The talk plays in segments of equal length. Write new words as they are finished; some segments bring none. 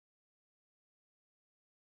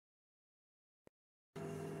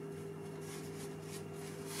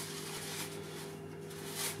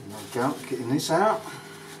Go, getting this out.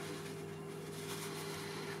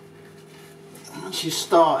 Once you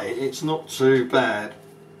start it, it's not too bad.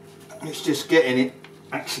 It's just getting it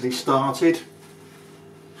actually started.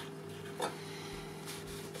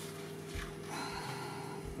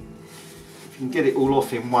 If you can get it all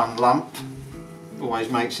off in one lump, always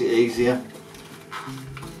makes it easier.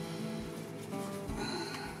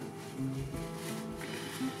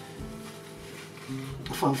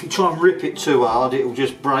 If you try and rip it too hard, it will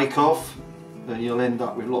just break off, and you'll end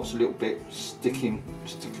up with lots of little bits sticking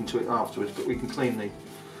to it afterwards. But we can clean the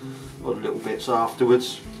odd little bits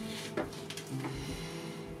afterwards.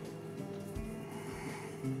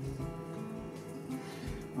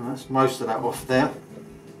 Well, that's most of that off there.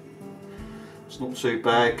 It's not too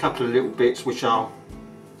bad. A couple of little bits which I'll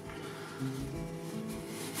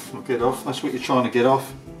get off. That's what you're trying to get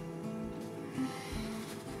off.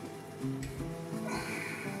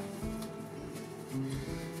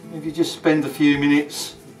 If you just spend a few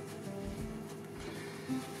minutes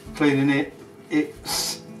cleaning it, it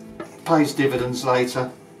pays dividends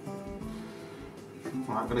later.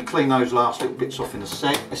 Right, I'm going to clean those last little bits off in a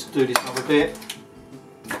sec. Let's do this other bit.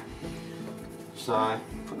 So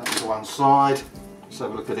put that to one side. Let's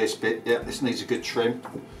have a look at this bit. Yeah, this needs a good trim.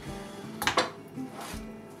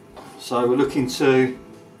 So we're looking to,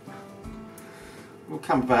 we'll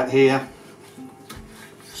come back here,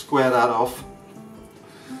 square that off.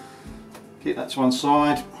 Get that to one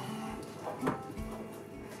side.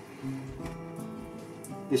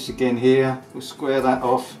 This again here, we'll square that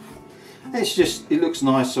off. It's just, it looks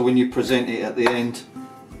nicer when you present it at the end.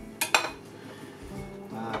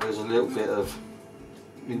 There's a little bit of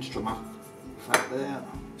instrument fat there.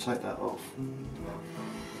 Take that off.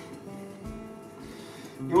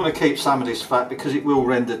 You want to keep some of this fat because it will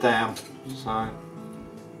render down. So.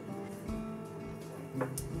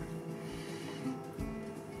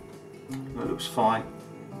 That looks fine.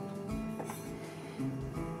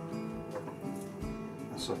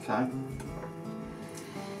 That's okay.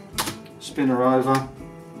 Spin her over.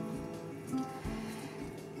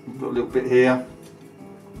 We've got a little bit here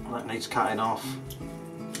that needs cutting off.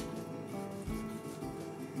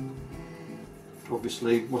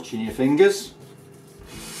 Obviously, watching your fingers.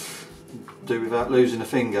 Do without losing a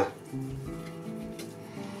finger.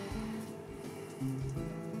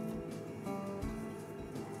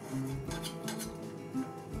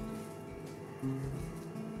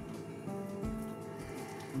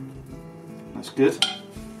 That's good.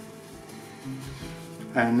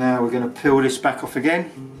 And now we're going to peel this back off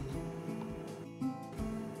again.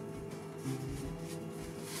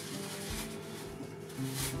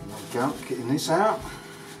 There we go, getting this out.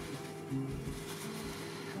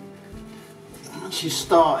 Once you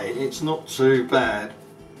start it, it's not too bad.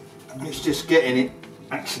 It's just getting it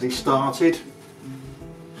actually started.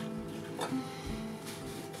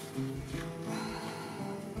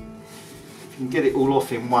 If you can get it all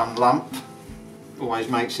off in one lump, always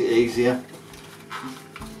makes it easier.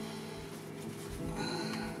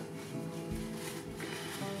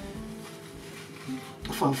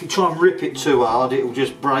 If you try and rip it too hard, it will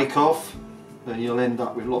just break off, and you'll end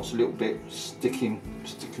up with lots of little bits sticking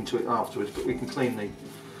to it afterwards. But we can clean the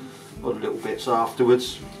odd little bits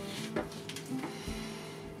afterwards.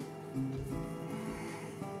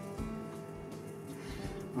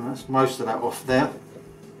 Well, that's most of that off there.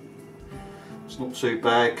 It's not too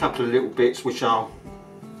bad. A couple of little bits which I'll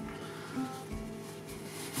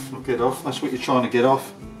get off. That's what you're trying to get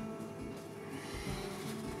off.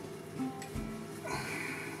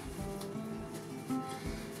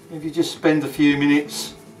 If you just spend a few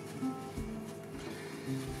minutes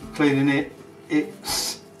cleaning it, it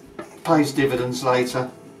pays dividends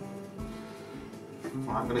later.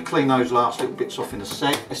 Right, I'm going to clean those last little bits off in a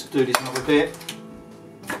sec. Let's do this other bit.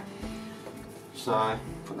 So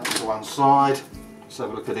put that to one side. Let's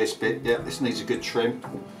have a look at this bit. Yeah, this needs a good trim.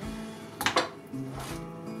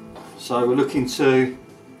 So we're looking to,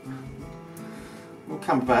 we'll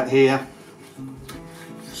come back here,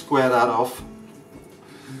 square that off.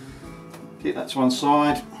 Get that to one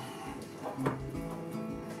side.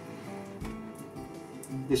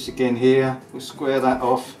 This again here, we'll square that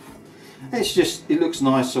off. It's just, it looks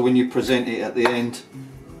nicer when you present it at the end.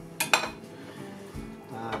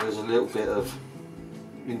 There's a little bit of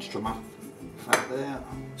instrument fat there.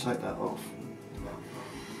 Take that off.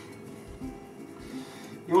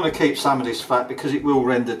 You want to keep some of this fat because it will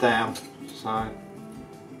render down. So.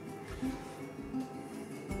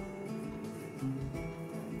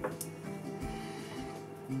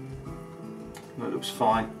 That looks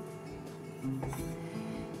fine.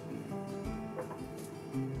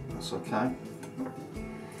 That's okay.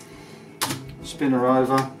 Spin her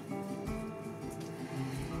over.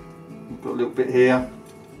 got a little bit here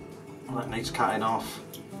that needs cutting off.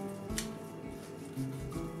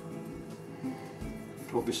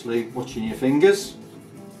 Obviously watching your fingers,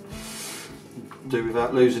 do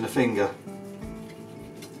without losing a finger.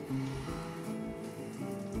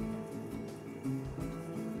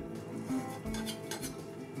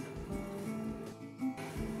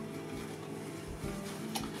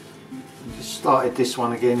 Just started this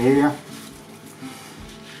one again here,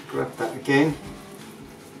 grab that again.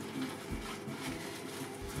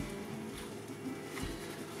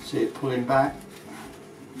 See it pulling back.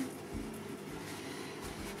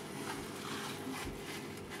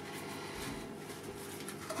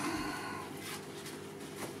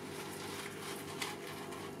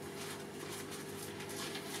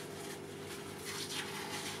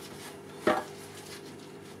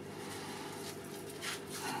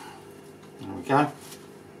 There we go.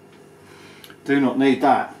 Do not need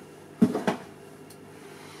that.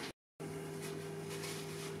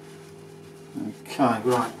 Okay,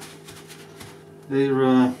 right.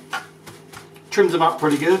 They're trimmed them up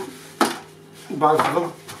pretty good, both of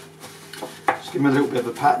them. Just give them a little bit of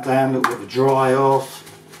a pat down, a little bit of a dry off.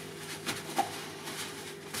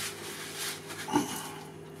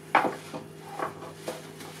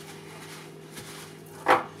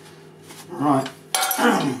 Right.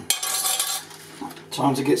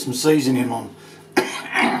 Time to get some seasoning on.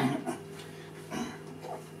 I'm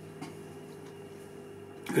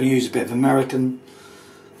going to use a bit of American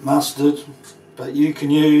mustard, but you can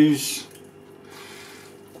use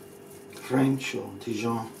French or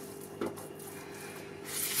Dijon.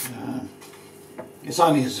 It's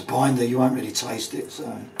only as a binder, you won't really taste it,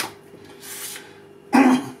 so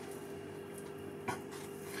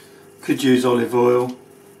could use olive oil,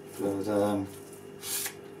 but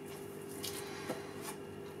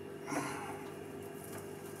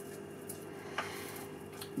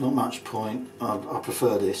not much point. I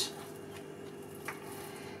prefer this.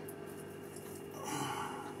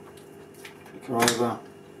 Click her over.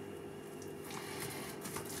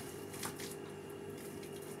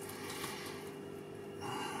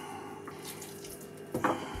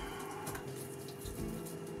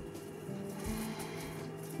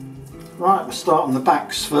 Right, we'll start on the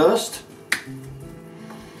backs first.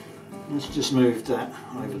 Let's just move that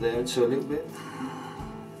over there to a little bit.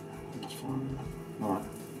 That's fine. Right.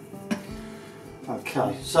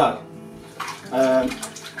 Okay, so now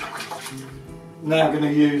I'm going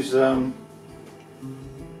to use our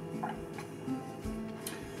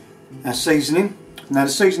seasoning. Now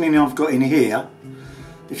the seasoning I've got in here,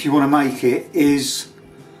 if you want to make it, is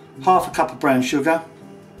half a cup of brown sugar,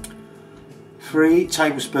 3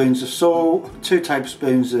 tablespoons of salt, 2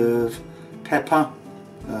 tablespoons of pepper,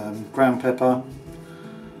 ground pepper,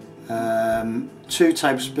 2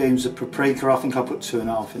 tablespoons of paprika. I think I put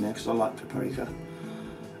 2.5 in there because I like paprika.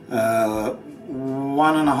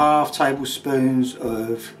 1.5 tablespoons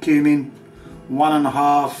of cumin,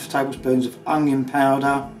 1.5 tablespoons of onion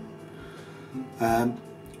powder, and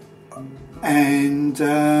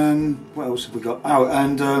what else have we got? Oh,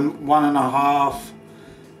 and 1.5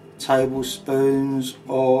 tablespoons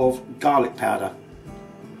of garlic powder.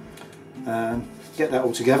 Get that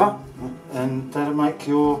all together, and that'll make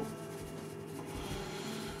your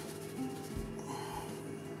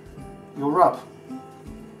rub.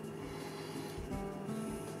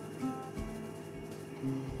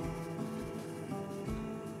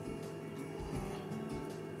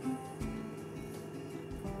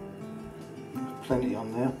 Plenty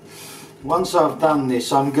on there. Once I've done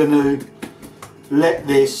this, I'm going to let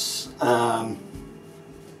this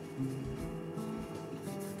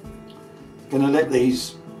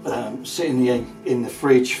these sit in the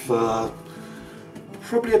fridge for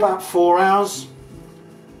probably about 4 hours.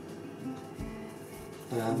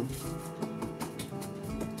 And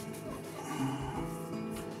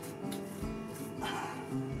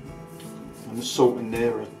the salt in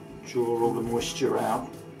there will draw all the moisture out,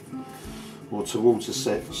 or towards the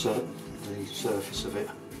surface of it.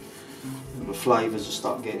 And the flavours will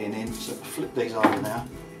start getting in. So flip these over now.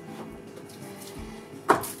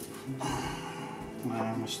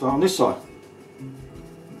 And we'll start on this side.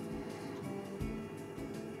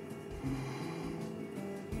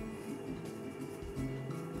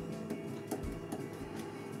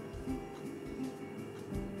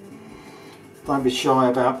 Don't be shy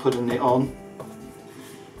about putting it on.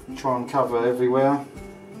 Try and cover everywhere.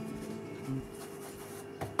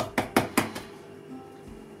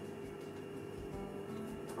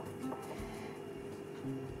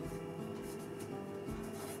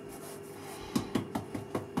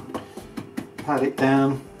 Pat it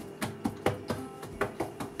down.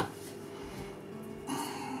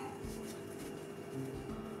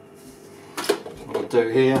 do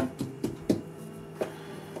here,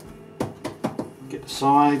 get the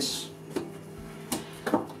sides.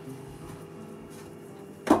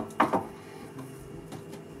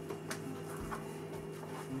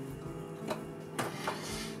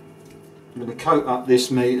 I'm going to coat up this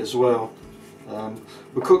meat as well.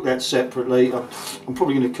 We'll cook that separately. I'm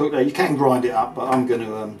probably going to cook that. You can grind it up, but I'm going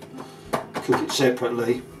to cook it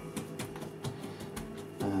separately.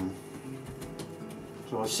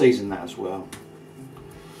 So I'll season that as well.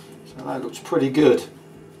 So that looks pretty good.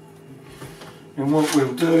 And what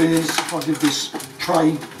we'll do is, I'll give this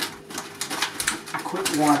tray a quick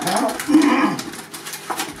wipe out.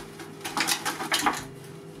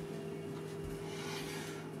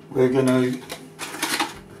 We're going to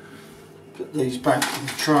put these back in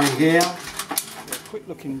the tray here. A quick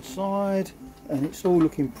look inside, and it's all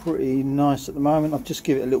looking pretty nice at the moment. I'll just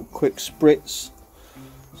give it a little quick spritz.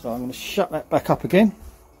 So I'm going to shut that back up again,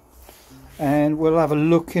 and we'll have a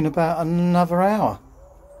look in about another hour.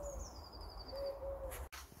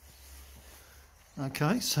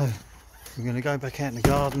 Okay, so we're going to go back out in the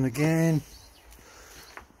garden again.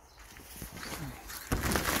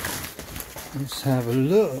 Let's have a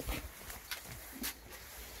look.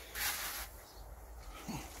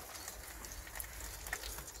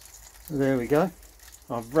 There we go.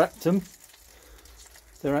 I've wrapped them.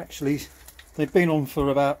 They've been on for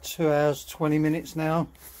about 2 hours 20 minutes now.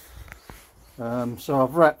 So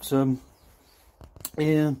I've wrapped them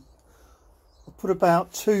in. I put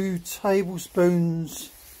about 2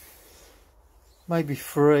 tablespoons, maybe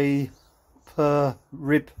 3 per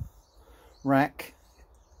rib rack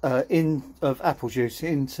of apple juice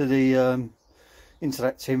into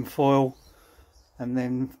that tin foil, and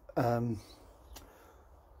then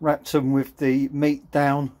wrapped them with the meat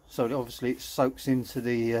down, so that obviously it soaks into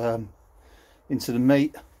the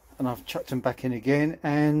meat, and I've chucked them back in again,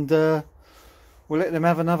 and we'll let them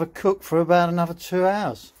have another cook for about another 2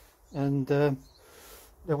 hours, and then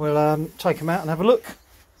we'll take them out and have a look.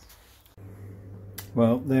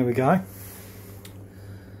 Well, there we go.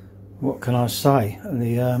 What can I say?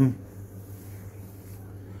 They've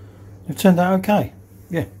turned out okay.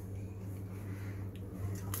 Yeah.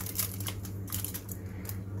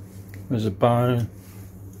 There's a bone.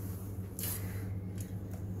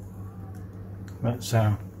 That's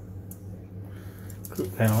how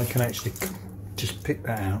cooked down. I can actually just pick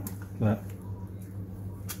that out. Look.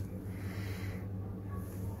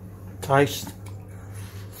 Taste.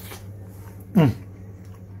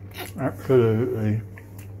 Absolutely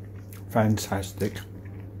fantastic.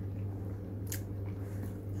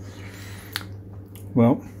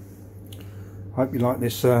 Well, hope you like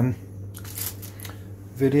this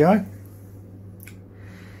video,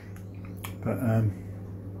 but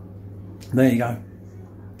there you go.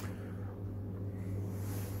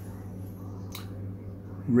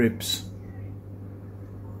 Ribs.